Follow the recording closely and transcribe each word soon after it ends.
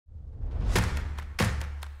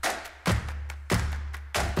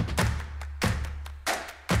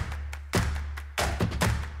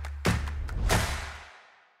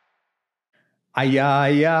Ay,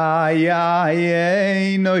 ay, ay,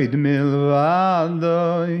 ay, noid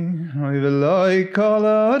milvadoi, oy veloi kol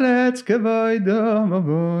oretz kevoido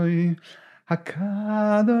mavoi,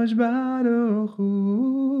 HaKadosh Baruch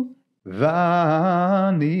Hu,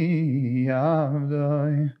 vani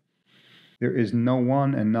avdoi. There is no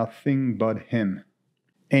one and nothing but Him.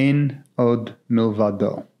 Ein od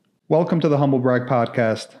milvado. Welcome to the HumbleBrag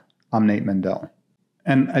Podcast. I'm Nate Mendel.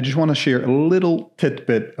 And I just want to share a little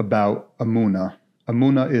tidbit about Emuna.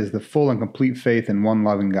 Emuna is the full and complete faith in one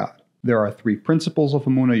loving God. There are 3 principles of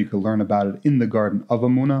Emuna. You can learn about it in the Garden of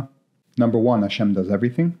Emuna. Number 1, Hashem does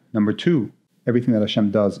everything. Number 2, everything that Hashem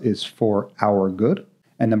does is for our good.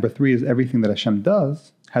 And number 3 is everything that Hashem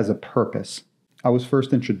does has a purpose. I was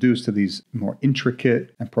first introduced to these more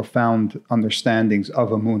intricate and profound understandings of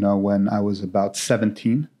Emuna when I was about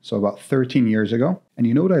 17, so about 13 years ago. And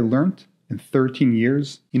you know what I learned? In 13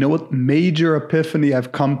 years, you know what major epiphany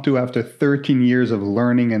I've come to after 13 years of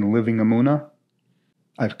learning and living Emuna?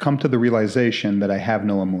 I've come to the realization that I have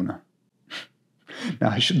no Emuna.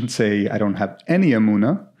 Now, I shouldn't say I don't have any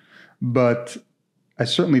Emuna, but I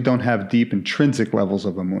certainly don't have deep intrinsic levels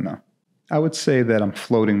of Emuna. I would say that I'm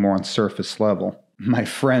floating more on surface level. My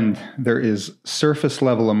friend, there is surface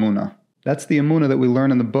level Emuna. That's the Emuna that we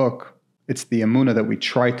learn in the book. It's the Emuna that we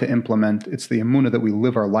try to implement. It's the Emuna that we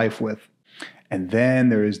live our life with. And then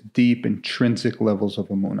there is deep intrinsic levels of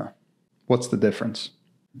Emuna. What's the difference?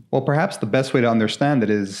 Well, perhaps the best way to understand it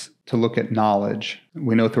is to look at knowledge.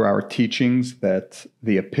 We know through our teachings that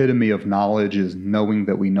the epitome of knowledge is knowing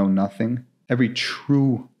that we know nothing. Every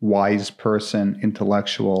true wise person,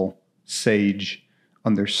 intellectual, sage,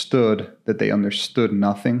 understood that they understood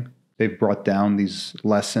nothing. They've brought down these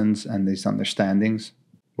lessons and these understandings.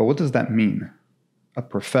 But what does that mean? A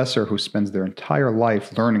professor who spends their entire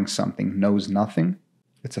life learning something knows nothing.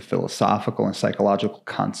 It's a philosophical and psychological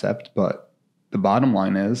concept, but the bottom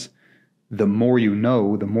line is, the more you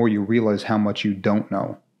know, the more you realize how much you don't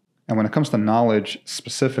know. And when it comes to knowledge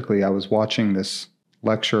specifically, I was watching this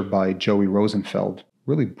lecture by Joey Rosenfeld,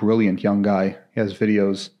 really brilliant young guy. He has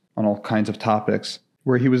videos on all kinds of topics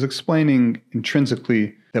where he was explaining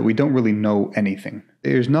intrinsically that we don't really know anything.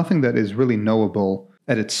 There's nothing that is really knowable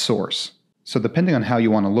at its source. So depending on how you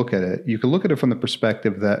want to look at it, you can look at it from the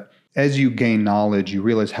perspective that as you gain knowledge, you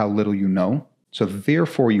realize how little you know. So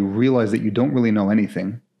therefore, you realize that you don't really know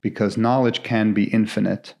anything because knowledge can be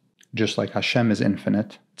infinite, just like Hashem is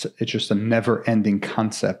infinite. It's just a never-ending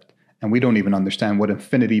concept. And we don't even understand what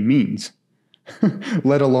infinity means,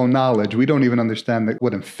 let alone knowledge. We don't even understand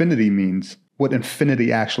what infinity means, what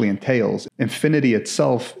infinity actually entails. Infinity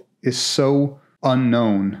itself is so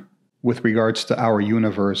unknown with regards to our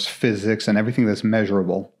universe, physics, and everything that's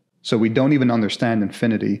measurable. So we don't even understand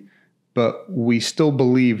infinity, but we still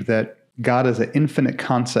believe that God is an infinite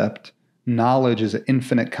concept, knowledge is an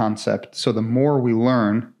infinite concept. So the more we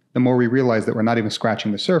learn, the more we realize that we're not even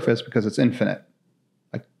scratching the surface because it's infinite.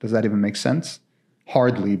 Like, does that even make sense?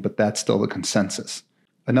 Hardly, but that's still the consensus.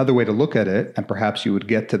 Another way to look at it, and perhaps you would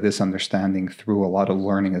get to this understanding through a lot of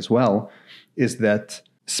learning as well, is that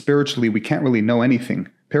spiritually we can't really know anything.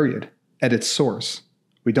 Period. At its source,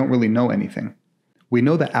 we don't really know anything. We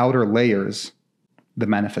know the outer layers, the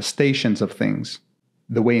manifestations of things,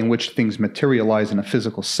 the way in which things materialize in a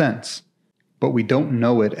physical sense, but we don't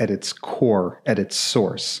know it at its core, at its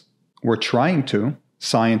source. We're trying to.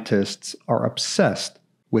 Scientists are obsessed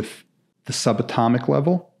with the subatomic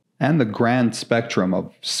level and the grand spectrum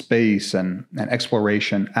of space and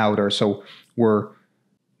exploration outer. So we're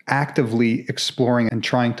actively exploring and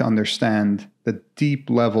trying to understand the deep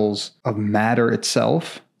levels of matter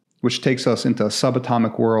itself, which takes us into a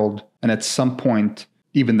subatomic world. And at some point,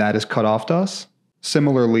 even that is cut off to us.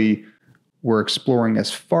 Similarly, we're exploring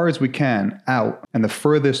as far as we can out. And the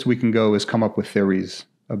furthest we can go is come up with theories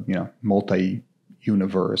of,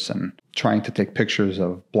 multi-universe and trying to take pictures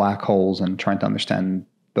of black holes and trying to understand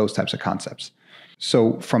those types of concepts.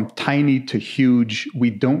 So from tiny to huge, we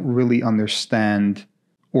don't really understand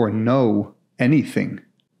or know anything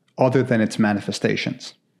other than its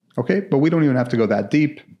manifestations. Okay? But we don't even have to go that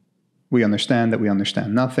deep. We understand that we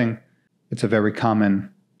understand nothing. It's a very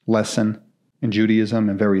common lesson in Judaism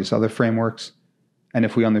and various other frameworks. And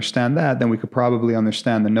if we understand that, then we could probably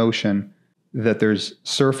understand the notion that there's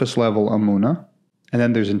surface level Emuna, and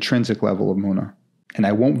then there's intrinsic level Emuna. And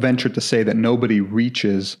I won't venture to say that nobody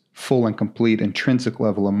reaches full and complete intrinsic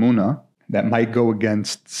level Emuna. That might go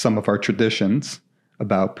against some of our traditions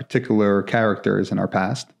about particular characters in our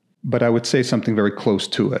past. But I would say something very close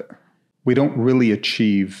to it. We don't really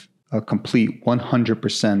achieve a complete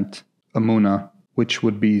 100% Emuna, which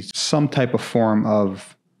would be some type of form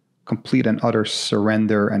of complete and utter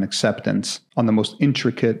surrender and acceptance on the most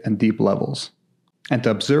intricate and deep levels. And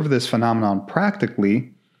to observe this phenomenon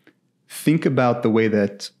practically, think about the way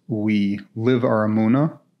that we live our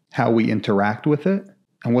Emunah, how we interact with it,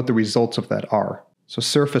 and what the results of that are. So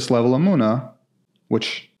surface level Emunah,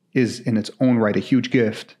 which is in its own right a huge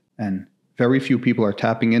gift, and very few people are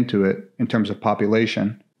tapping into it in terms of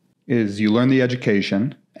population, is you learn the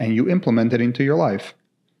education and you implement it into your life.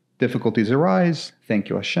 Difficulties arise, thank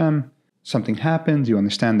you Hashem. Something happens, you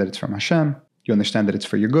understand that it's from Hashem. You understand that it's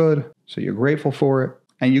for your good, so you're grateful for it.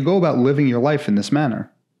 And you go about living your life in this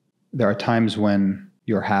manner. There are times when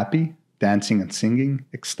you're happy, dancing and singing,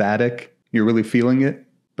 ecstatic, you're really feeling it.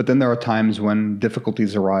 But then there are times when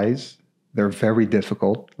difficulties arise. They're very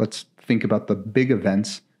difficult. Let's think about the big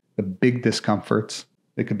events, the big discomforts.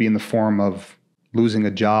 They could be in the form of losing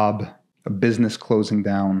a job, a business closing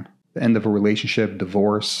down, the end of a relationship,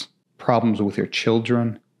 divorce, problems with your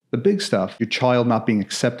children, the big stuff, your child not being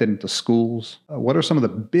accepted into schools. What are some of the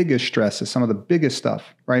biggest stresses, some of the biggest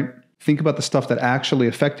stuff, right? Think about the stuff that actually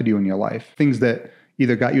affected you in your life, things that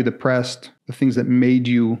either got you depressed, the things that made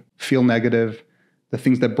you feel negative, the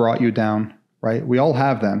things that brought you down, right? We all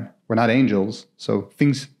have them. We're not angels, so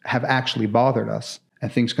things have actually bothered us,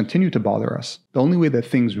 and things continue to bother us. The only way that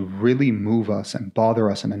things really move us and bother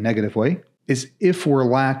us in a negative way is if we're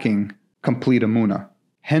lacking complete Emunah.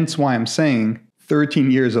 Hence why I'm saying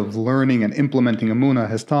 13 years of learning and implementing Emunah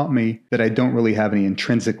has taught me that I don't really have any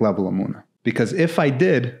intrinsic level Emunah. Because if I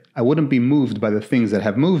did, I wouldn't be moved by the things that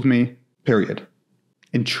have moved me, period.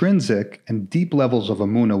 Intrinsic and deep levels of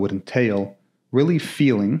Emunah would entail really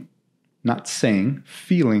feeling, not saying,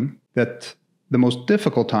 feeling that the most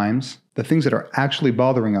difficult times, the things that are actually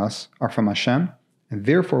bothering us are from Hashem, and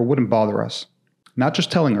therefore wouldn't bother us. Not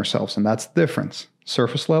just telling ourselves, and that's the difference.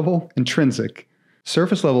 Surface level, intrinsic.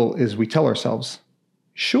 Surface level is we tell ourselves,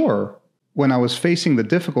 sure, when I was facing the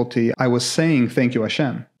difficulty, I was saying thank you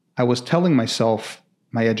Hashem. I was telling myself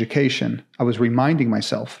my education. I was reminding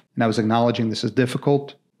myself, and I was acknowledging this is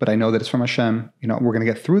difficult, but I know that it's from Hashem. We're going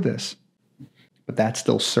to get through this. But that's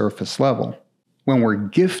still surface level. When we're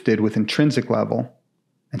gifted with intrinsic level,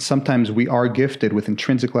 and sometimes we are gifted with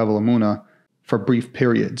intrinsic level Emunah for brief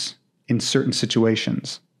periods in certain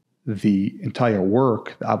situations, the entire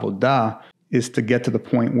work, the avodah, is to get to the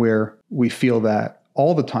point where we feel that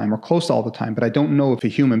all the time or close to all the time, but I don't know if a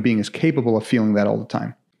human being is capable of feeling that all the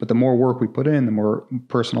time. But the more work we put in, the more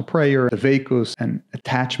personal prayer, the vekus and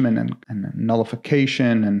attachment and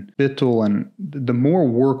nullification and bittul, and the more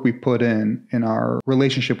work we put in our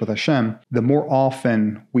relationship with Hashem, the more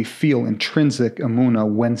often we feel intrinsic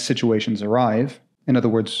Emunah when situations arrive. In other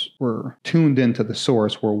words, we're tuned into the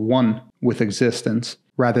source, we're one with existence,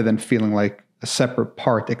 rather than feeling like a separate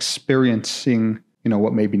part experiencing,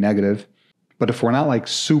 what may be negative. But if we're not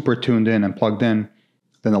super tuned in and plugged in,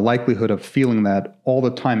 then the likelihood of feeling that all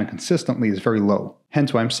the time and consistently is very low.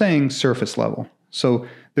 Hence why I'm saying surface level. So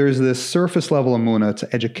there's this surface level Emunah, it's an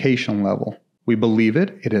education level. We believe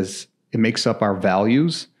it. It makes up our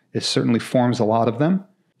values. It certainly forms a lot of them.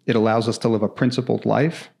 It allows us to live a principled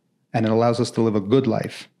life, and it allows us to live a good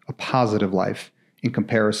life, a positive life, in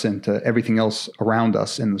comparison to everything else around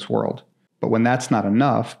us in this world. But when that's not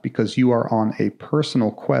enough, because you are on a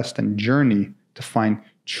personal quest and journey to find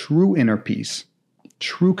true inner peace,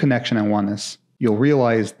 true connection and oneness, you'll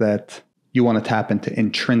realize that you want to tap into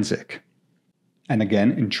intrinsic. And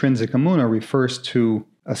again, intrinsic Emunah refers to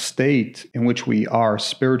a state in which we are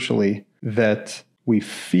spiritually, that we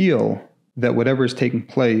feel that whatever is taking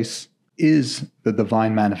place is the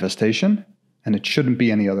divine manifestation, and it shouldn't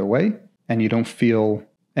be any other way, and you don't feel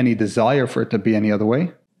any desire for it to be any other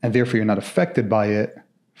way, and therefore you're not affected by it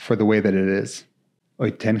for the way that it is.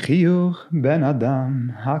 Ten chiyuch ben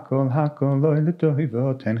adam, hakol loy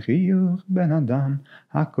letoivo. Ten chiyuch ben adam,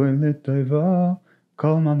 hakol letoivo.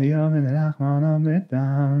 Kol man yom elachmanam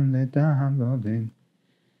letam lodin.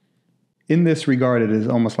 In this regard, it is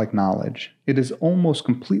almost like knowledge. It is almost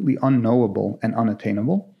completely unknowable and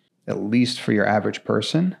unattainable, at least for your average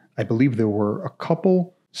person. I believe there were a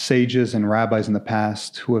couple sages and rabbis in the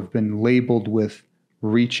past who have been labeled with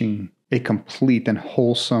reaching a complete and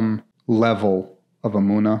wholesome level of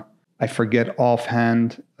Emunah. I forget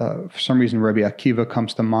offhand. For some reason, Rabbi Akiva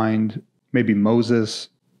comes to mind, maybe Moses,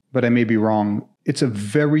 but I may be wrong. It's a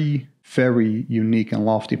very, very unique and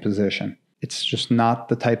lofty position. It's just not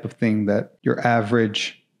the type of thing that your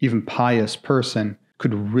average, even pious person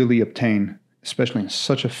could really obtain, especially in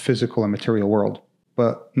such a physical and material world.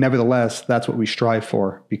 But nevertheless, that's what we strive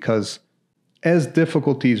for, because as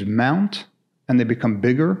difficulties mount and they become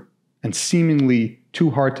bigger and seemingly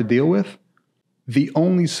too hard to deal with, the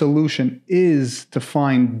only solution is to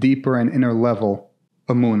find deeper and inner level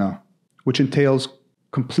Emunah, which entails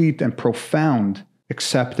complete and profound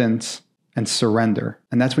acceptance and surrender.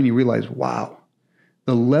 And that's when you realize, wow,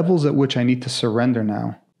 the levels at which I need to surrender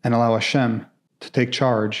now and allow Hashem to take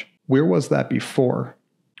charge, where was that before?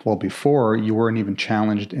 Well, before you weren't even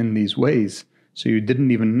challenged in these ways, so you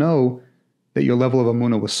didn't even know that your level of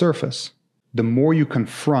Emunah was surface. The more you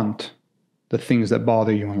confront the things that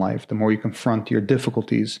bother you in life, the more you confront your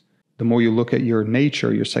difficulties, the more you look at your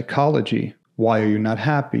nature, your psychology, why are you not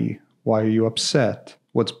happy? Why are you upset?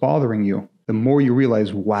 What's bothering you? The more you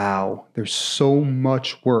realize, wow, there's so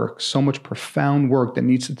much work, so much profound work that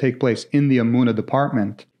needs to take place in the Emunah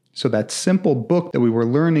department. So that simple book that we were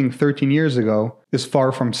learning 13 years ago is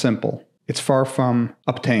far from simple. It's far from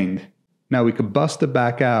obtained. Now we could bust it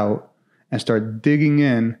back out and start digging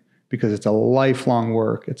in because it's a lifelong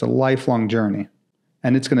work. It's a lifelong journey.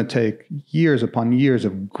 And it's going to take years upon years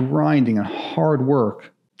of grinding and hard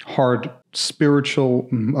work, hard spiritual,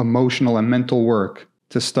 emotional, and mental work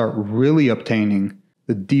to start really obtaining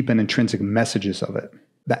the deep and intrinsic messages of it.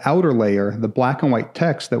 The outer layer, the black and white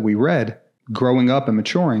text that we read, growing up and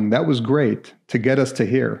maturing, that was great to get us to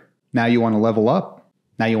here. Now you want to level up.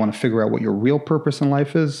 Now you want to figure out what your real purpose in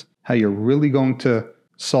life is, how you're really going to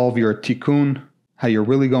solve your tikkun, how you're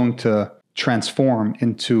really going to transform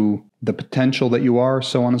into the potential that you are,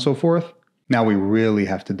 so on and so forth. Now we really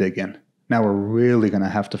have to dig in. Now we're really going to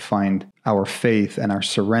have to find our faith and our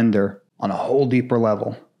surrender on a whole deeper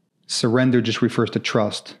level. Surrender just refers to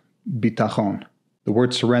trust, bitachon. The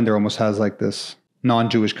word surrender almost has like this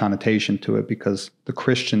non-Jewish connotation to it because the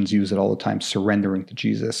Christians use it all the time, surrendering to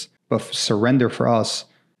Jesus. But surrender for us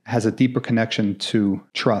has a deeper connection to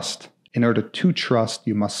trust. In order to trust,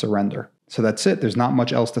 you must surrender. So that's it. There's not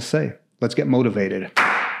much else to say. Let's get motivated.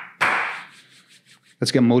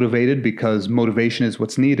 Let's get motivated because motivation is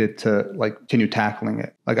what's needed to continue tackling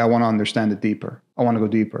it. I want to understand it deeper. I want to go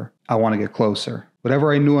deeper. I want to get closer.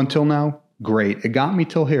 Whatever I knew until now, great. It got me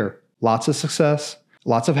till here. Lots of success,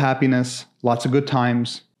 lots of happiness, lots of good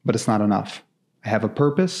times, but it's not enough. I have a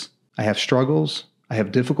purpose. I have struggles. I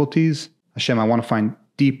have difficulties. Hashem, I want to find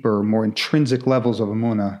deeper, more intrinsic levels of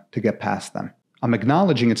Emunah to get past them. I'm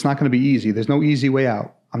acknowledging it's not going to be easy. There's no easy way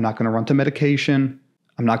out. I'm not going to run to medication.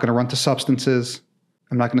 I'm not going to run to substances.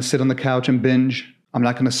 I'm not going to sit on the couch and binge. I'm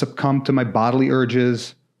not going to succumb to my bodily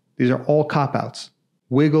urges. These are all cop-outs.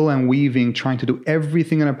 Wiggle and weaving, trying to do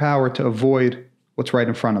everything in our power to avoid what's right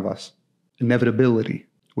in front of us. Inevitability,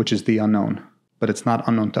 which is the unknown. But it's not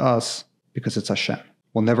unknown to us because it's Hashem.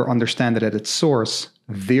 We'll never understand it at its source,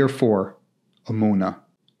 therefore, Emunah.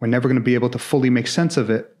 We're never going to be able to fully make sense of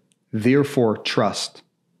it, therefore, trust,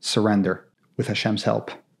 surrender, with Hashem's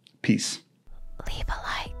help. Peace. Leave a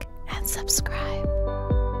like and subscribe.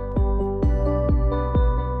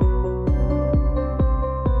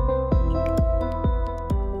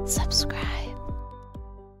 Subscribe.